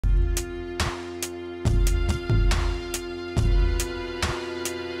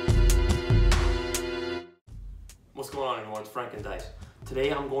it's Frank and Dice.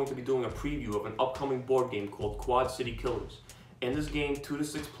 Today I'm going to be doing a preview of an upcoming board game called Quad City Killers. In this game, 2 to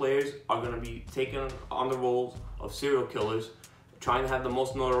 6 players are going to be taking on the roles of serial killers, trying to have the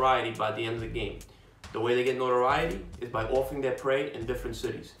most notoriety by the end of the game. The way they get notoriety is by offering their prey in different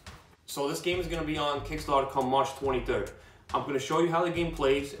cities. So this game is going to be on Kickstarter come March 23rd. I'm going to show you how the game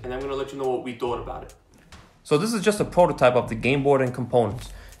plays, and I'm going to let you know what we thought about it. So this is just a prototype of the game board and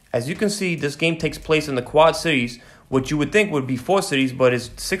components. As you can see, this game takes place in the Quad Cities, which you would think would be 4 cities, but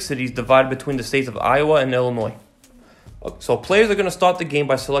is 6 cities divided between the states of Iowa and Illinois. So players are going to start the game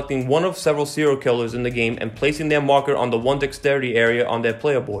by selecting one of several serial killers in the game and placing their marker on the 1 dexterity area on their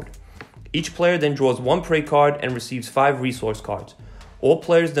player board. Each player then draws 1 prey card and receives 5 resource cards. All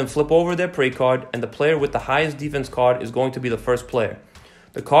players then flip over their prey card, and the player with the highest defense card is going to be the first player.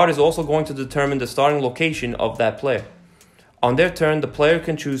 The card is also going to determine the starting location of that player. On their turn, the player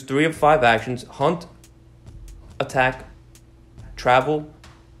can choose 3 of 5 actions: hunt, attack, travel,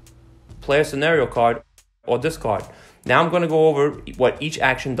 play a scenario card, or discard. Now I'm going to go over what each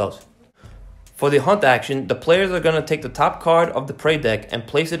action does. For the hunt action, the players are going to take the top card of the prey deck and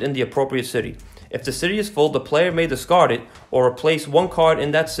place it in the appropriate city. If the city is full, the player may discard it or replace 1 card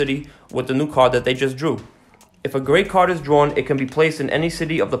in that city with the new card that they just drew. If a gray card is drawn, it can be placed in any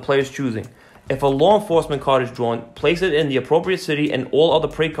city of the player's choosing. If a law enforcement card is drawn, place it in the appropriate city, and all other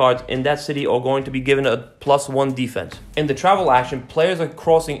prey cards in that city are going to be given a +1 defense. In the travel action, players are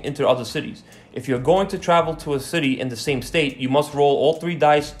crossing into other cities. If you're going to travel to a city in the same state, you must roll all 3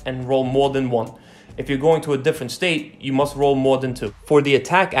 dice and roll more than 1. If you're going to a different state, you must roll more than 2. For the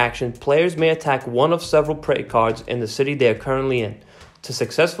attack action, players may attack one of several prey cards in the city they are currently in. To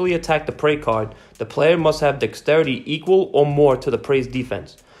successfully attack the prey card, the player must have dexterity equal or more to the prey's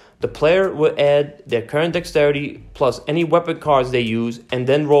defense. The player will add their current dexterity plus any weapon cards they use, and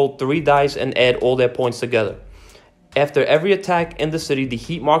then roll 3 dice and add all their points together. After every attack in the city, the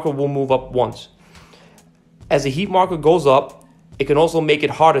heat marker will move up once. As the heat marker goes up, it can also make it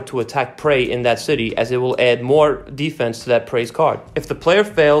harder to attack prey in that city, as it will add more defense to that prey's card. If the player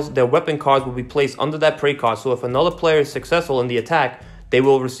fails, their weapon cards will be placed under that prey card, so if another player is successful in the attack, they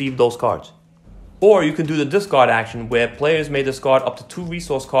will receive those cards. Or you can do the discard action, where players may discard up to 2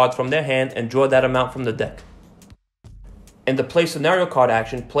 resource cards from their hand and draw that amount from the deck. In the play scenario card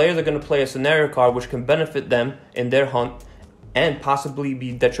action, players are going to play a scenario card which can benefit them in their hunt and possibly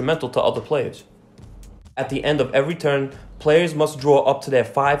be detrimental to other players. At the end of every turn, players must draw up to their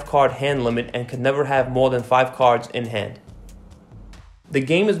 5 card hand limit and can never have more than 5 cards in hand. The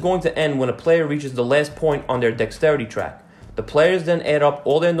game is going to end when a player reaches the last point on their dexterity track. The players then add up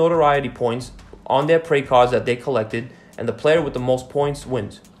all their notoriety points on their prey cards that they collected, and the player with the most points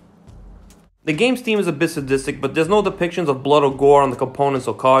wins. The game's theme is a bit sadistic, but there's no depictions of blood or gore on the components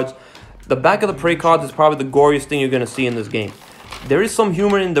or cards. The back of the prey cards is probably the goriest thing you're going to see in this game. There is some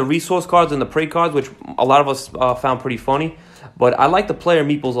humor in the resource cards and the prey cards, which a lot of us found pretty funny, but I like the player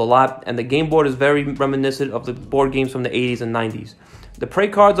meeples a lot, and the game board is very reminiscent of the board games from the 80s and 90s. The prey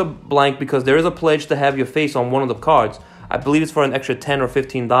cards are blank because there is a pledge to have your face on one of the cards. I believe it's for an extra $10 or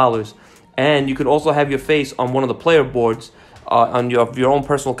 $15. And you could also have your face on one of the player boards on your own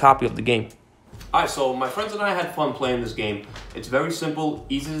personal copy of the game. Alright, so my friends and I had fun playing this game. It's very simple,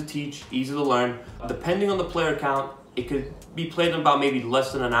 easy to teach, easy to learn. Depending on the player count, it could be played in about maybe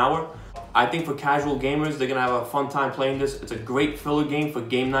less than an hour. I think for casual gamers, they're going to have a fun time playing this. It's a great filler game for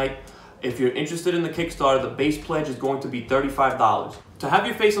game night. If you're interested in the Kickstarter, the base pledge is going to be $35. To have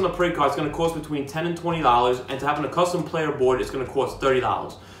your face on the prey card, it's going to cost between $10 and $20, and to have a custom player board, it's going to cost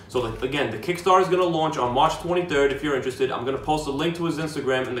 $30. So again, the Kickstarter is going to launch on March 23rd. If you're interested, I'm going to post a link to his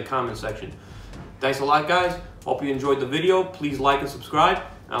Instagram in the comment section. Thanks a lot, guys. Hope you enjoyed the video. Please like and subscribe,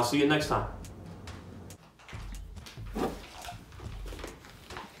 and I'll see you next time.